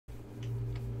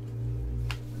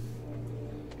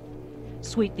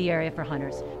sweep the area for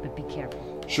hunters, but be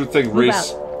careful. Sure thing,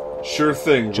 Reese. Sure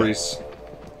thing, Reese.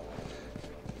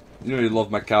 You know you love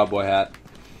my cowboy hat.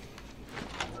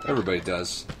 Everybody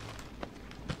does.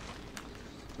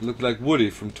 You look like Woody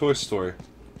from Toy Story.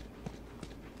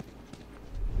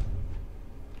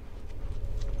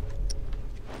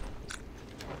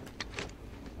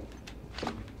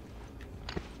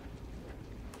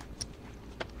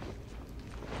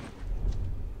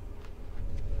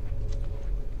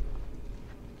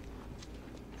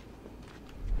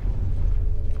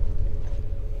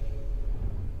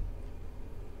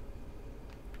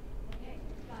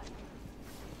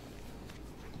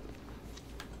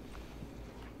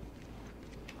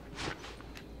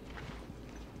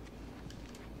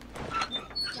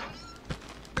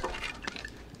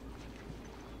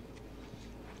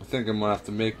 I think I'm gonna have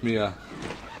to make me a...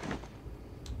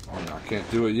 Oh, no, I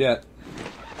can't do it yet.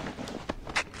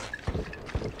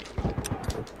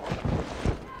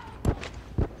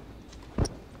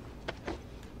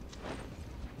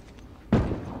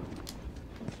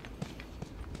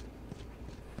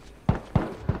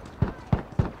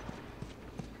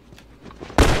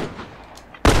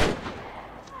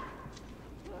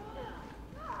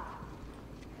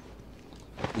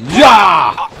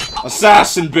 Yeah!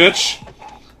 Assassin, bitch!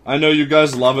 I know you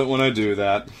guys love it when I do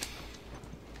that.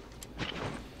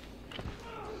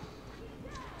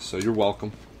 So you're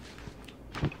welcome.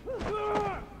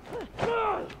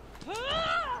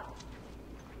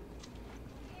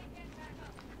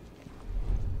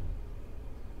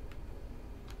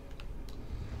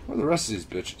 Where are the rest of these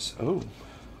bitches? Oh.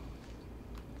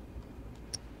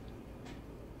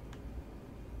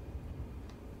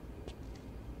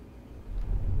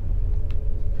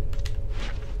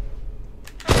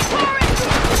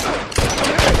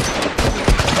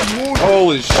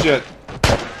 Holy shit.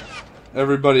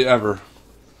 Everybody ever.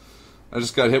 I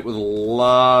just got hit with a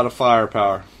lot of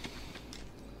firepower.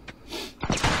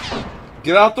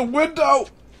 Get out the window!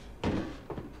 I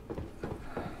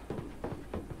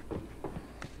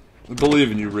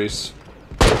believe in you, Reese.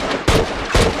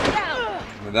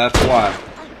 And that's why.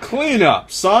 Clean up,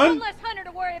 son! One less hunter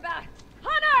to worry about.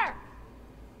 Hunter!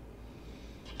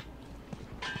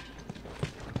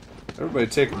 Everybody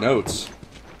take notes.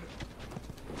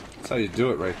 That's how you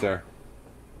do it right there.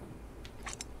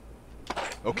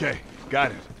 Okay,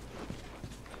 got it.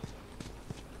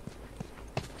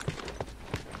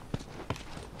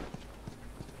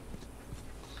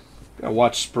 Gotta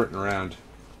watch sprinting around.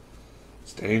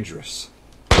 It's dangerous.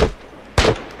 Down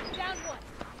one.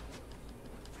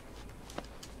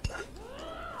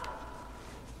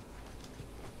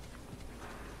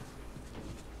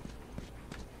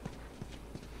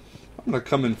 I'm gonna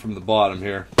come in from the bottom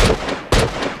here.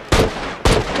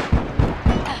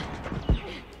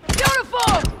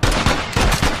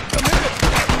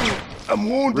 I'm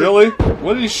wounded. Really?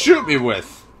 What did he shoot me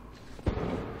with?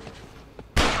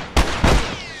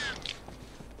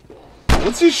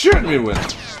 What's he shooting me with?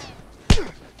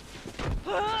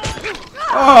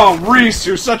 Oh, Reese,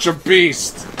 you're such a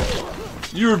beast.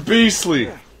 You're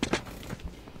beastly.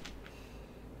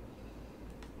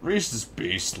 Reese is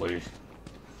beastly.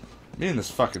 Me and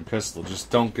this fucking pistol just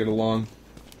don't get along.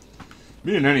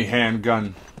 Me and any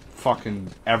handgun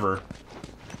fucking ever,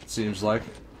 it seems like.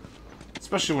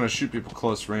 Especially when I shoot people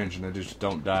close range and they just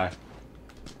don't die.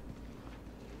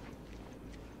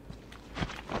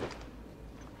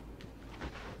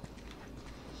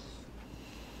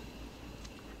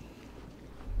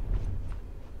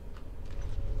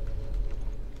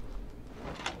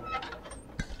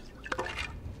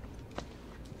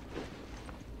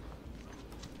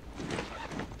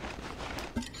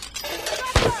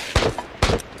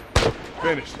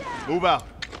 Finished. Move out.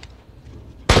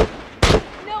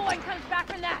 No one comes back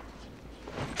from that.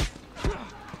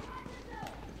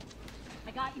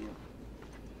 I got you.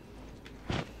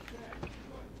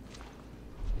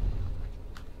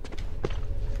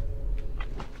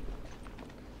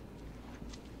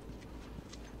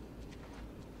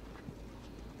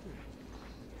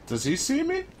 Does he see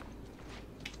me?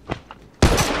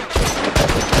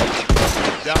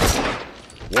 Down.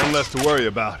 One less to worry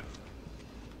about.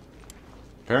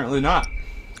 Apparently not.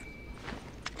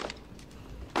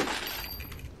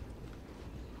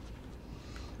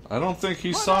 I don't think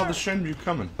he saw the Shenmue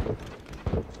coming.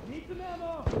 Need some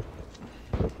ammo.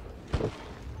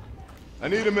 I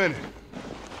need a minute.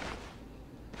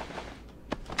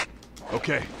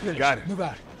 Okay, got it. Move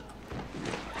out.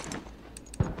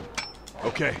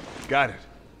 Okay, got it.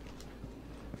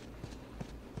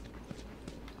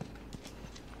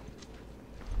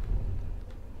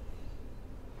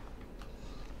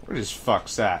 Where does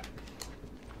fuck's at?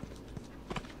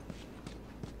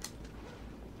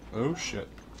 Oh shit.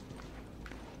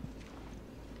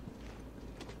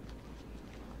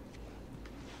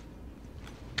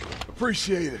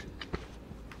 Appreciate it.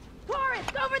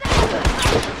 Forrest, over there!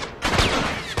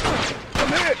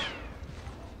 I'm hit!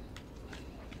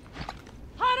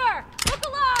 Hunter, look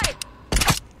alive!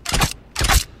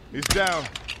 He's down.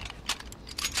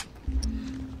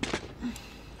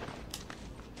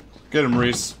 Get him,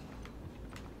 Reese.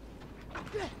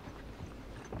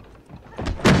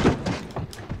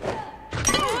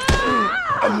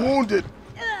 I'm wounded.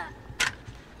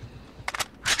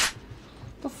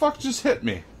 The fuck just hit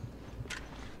me?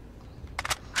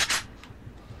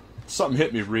 Something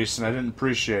hit me, Reese, and I didn't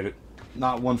appreciate it.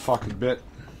 Not one fucking bit.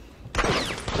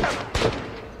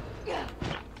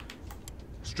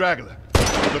 Straggler.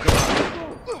 Look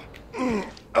alive.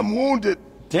 I'm wounded.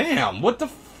 Damn, what the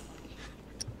f...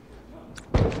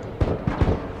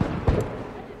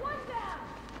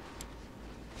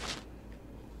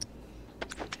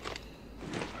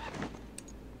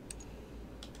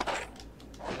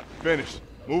 Finished.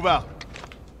 Move out.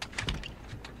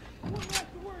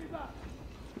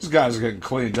 These guys are getting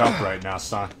cleaned up right now,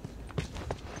 son.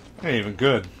 Ain't even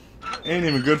good. Ain't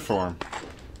even good for him.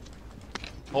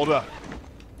 Hold up.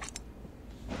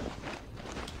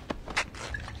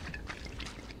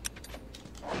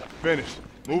 Finished.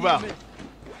 Move out.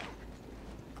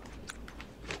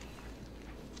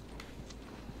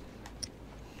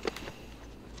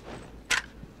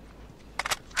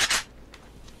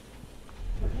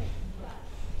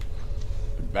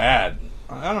 Bad.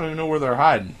 I don't even know where they're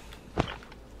hiding.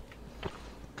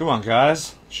 Come on,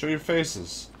 guys. Show your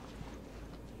faces.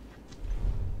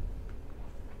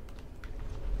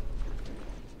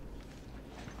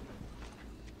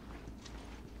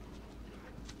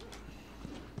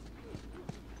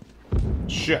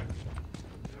 Shit.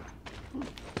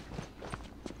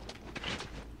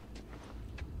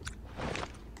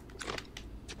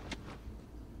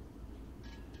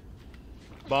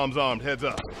 Bombs armed. Heads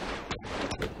up.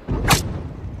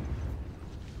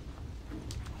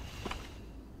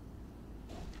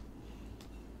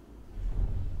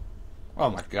 Oh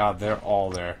my god, they're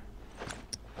all there.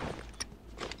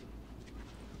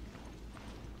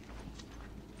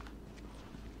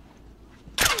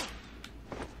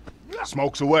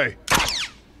 Smoke's away.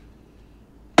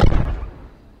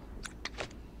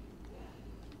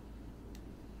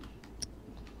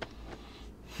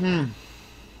 They're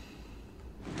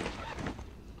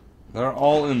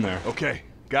all in there. Okay,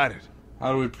 got it.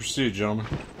 How do we proceed, gentlemen?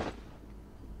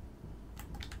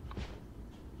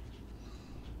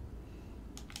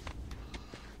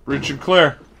 Breach and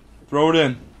clear. Throw it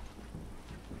in.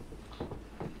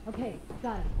 Okay,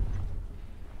 got it.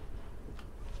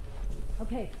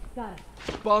 Okay, got it.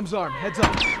 Bombs armed. Heads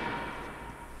up.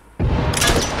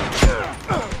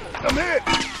 I'm hit.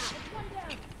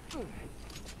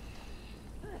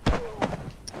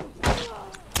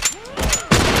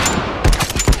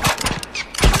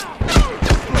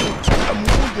 I'm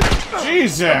wounded.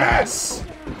 Jesus!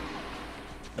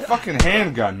 Fucking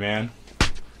handgun, man.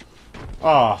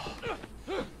 Oh.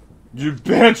 You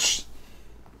bitch!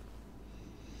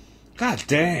 God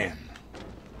damn.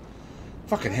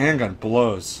 Fucking handgun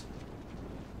blows.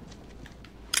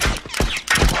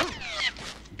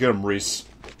 Get him, Reese.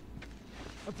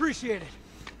 Appreciate it.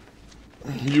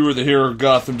 You were the hero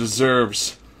Gotham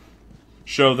deserves.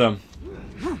 Show them.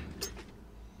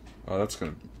 Oh, that's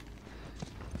gonna...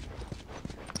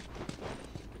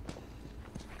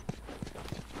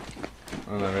 I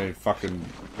don't have any fucking...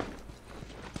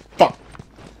 Fuck!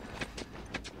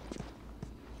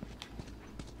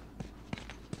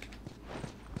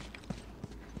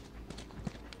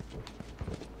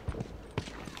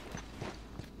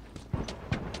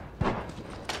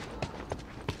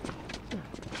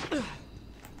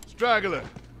 Straggler.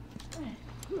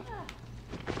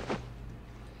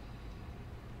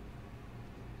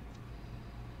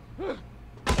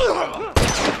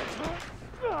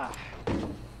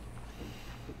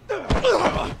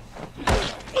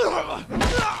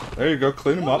 There you go,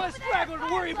 clean him One up. less straggler to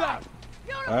worry about.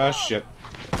 Ah, shit.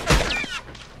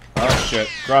 Oh, shit.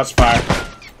 Crossfire.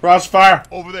 Crossfire!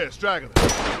 Over there, straggler.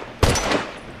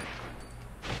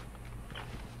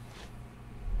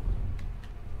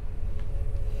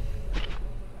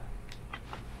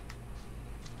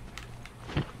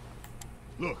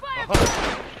 Look,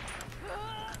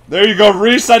 There you go,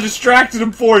 Reese. I distracted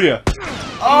him for you.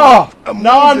 Oh,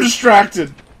 now I'm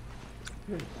distracted.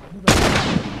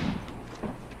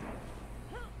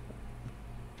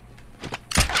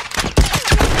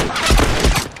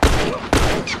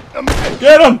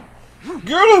 Get him!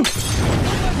 Get him!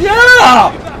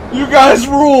 Yeah! You guys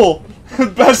rule!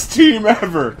 Best team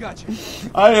ever. Gotcha.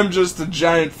 I am just a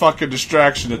giant fucking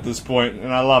distraction at this point,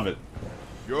 and I love it.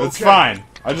 You're It's okay. fine.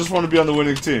 I just want to be on the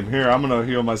winning team. Here, I'm gonna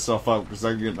heal myself up because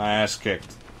I can get my ass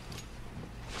kicked.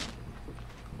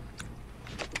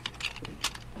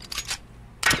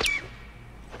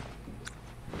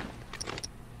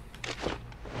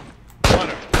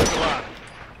 Hunter, look alive.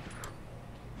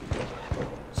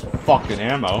 Some fucking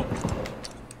ammo.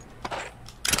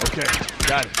 Okay,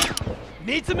 got it.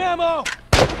 Need some ammo.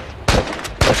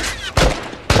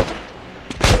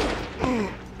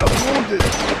 I'm wounded.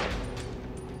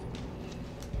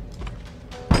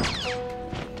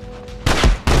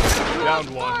 Downed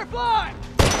one. Firefly!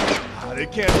 They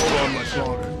can't hold on much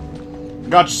longer. I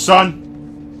got you,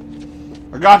 son.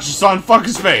 I got you, son. Fuck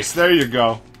his face. There you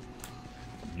go.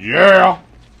 Yeah.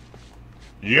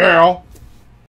 Yeah.